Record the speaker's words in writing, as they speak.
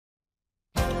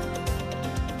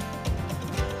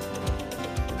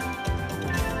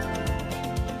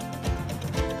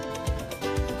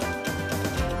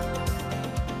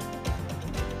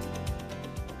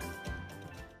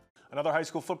Another high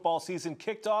school football season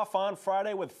kicked off on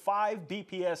Friday with 5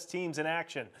 BPS teams in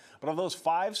action. But of those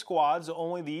 5 squads,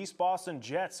 only the East Boston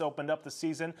Jets opened up the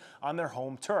season on their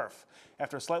home turf.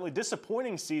 After a slightly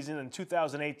disappointing season in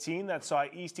 2018 that saw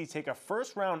Eastie take a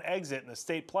first-round exit in the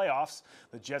state playoffs,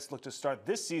 the Jets look to start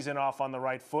this season off on the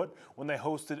right foot when they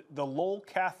hosted the Lowell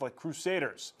Catholic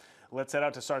Crusaders. Let's head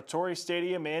out to Sartori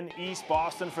Stadium in East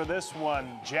Boston for this one.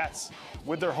 Jets,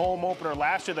 with their home opener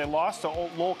last year, they lost to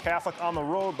Lowell Catholic on the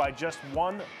road by just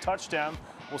 1 touchdown.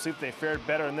 We'll see if they fared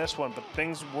better in this one, but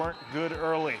things weren't good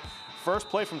early. First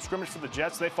play from scrimmage for the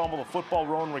Jets, they fumble the football.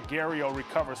 Rowan Regario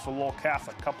recovers for Lowell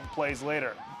Catholic. A couple plays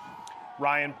later,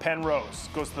 Ryan Penrose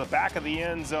goes to the back of the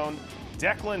end zone.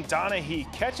 Declan Donahue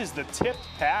catches the tipped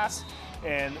pass,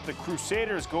 and the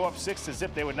Crusaders go up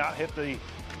 6-0. They would not hit the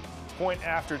point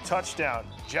after touchdown.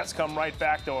 Jets come right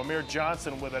back though. Amir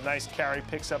Johnson with a nice carry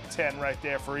picks up 10 right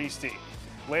there for Eastie.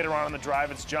 Later on in the drive,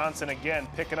 it's Johnson again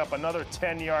picking up another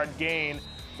 10-yard gain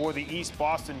for the East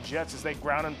Boston Jets as they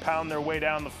ground and pound their way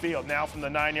down the field. Now from the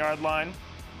 9-yard line,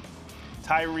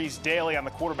 Tyrese Daly on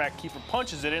the quarterback keeper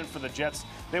punches it in for the Jets.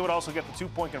 They would also get the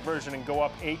 2-point conversion and go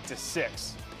up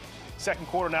 8-6. Second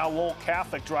quarter now, Lowell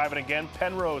Catholic driving again.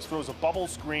 Penrose throws a bubble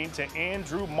screen to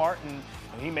Andrew Martin,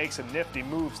 and he makes some nifty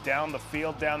moves down the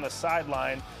field, down the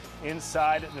sideline,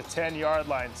 inside the 10-yard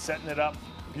line, setting it up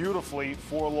beautifully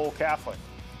for Lowell Catholic.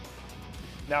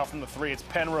 Now from the 3, it's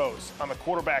Penrose. On the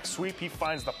quarterback sweep, he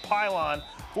finds the pylon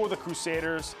for the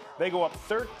Crusaders. They go up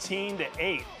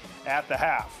 13-8 at the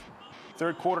half.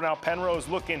 Third quarter now, Penrose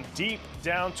looking deep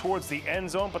down towards the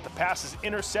end zone, but the pass is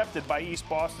intercepted by East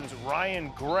Boston's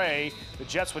Ryan Gray. The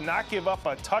Jets would not give up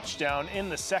a touchdown in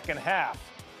the second half.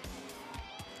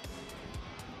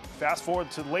 Fast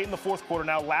forward to late in the fourth quarter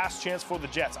now, last chance for the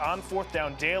Jets. On fourth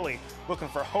down, Daly looking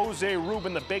for Jose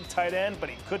Rubin, the big tight end, but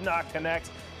he could not connect,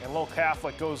 and Lowell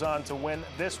Catholic goes on to win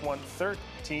this one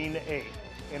 13-8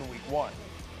 in week 1.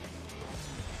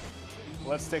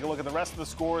 Let's take a look at the rest of the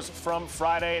scores from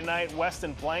Friday night.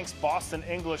 Weston blanks Boston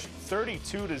English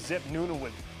 32-0 Noonan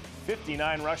with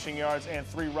 59 rushing yards and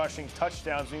 3 rushing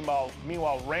touchdowns.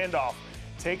 Meanwhile, Randolph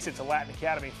takes it to Latin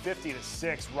Academy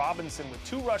 50-6. Robinson with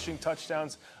 2 rushing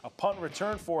touchdowns, a punt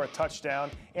return for a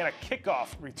touchdown, and a kickoff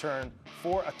return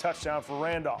for a touchdown for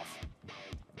Randolph.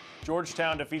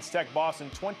 Georgetown defeats Tech Boston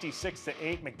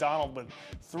 26-8. McDonald with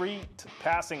 3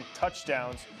 passing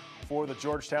touchdowns for the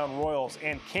Georgetown Royals.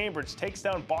 And Cambridge takes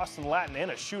down Boston Latin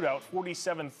in a shootout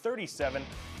 47-37.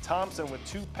 Thompson with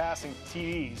 2 passing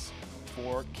TDs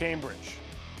for Cambridge.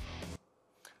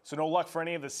 So no luck for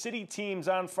any of the city teams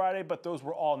on Friday, but those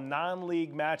were all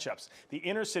non-league matchups. The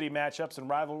inter-city matchups and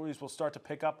rivalries will start to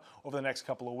pick up over the next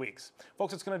couple of weeks.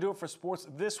 Folks, that's going to do it for sports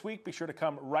this week. Be sure to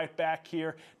come right back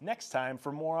here next time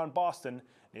for more on Boston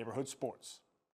Neighborhood Sports.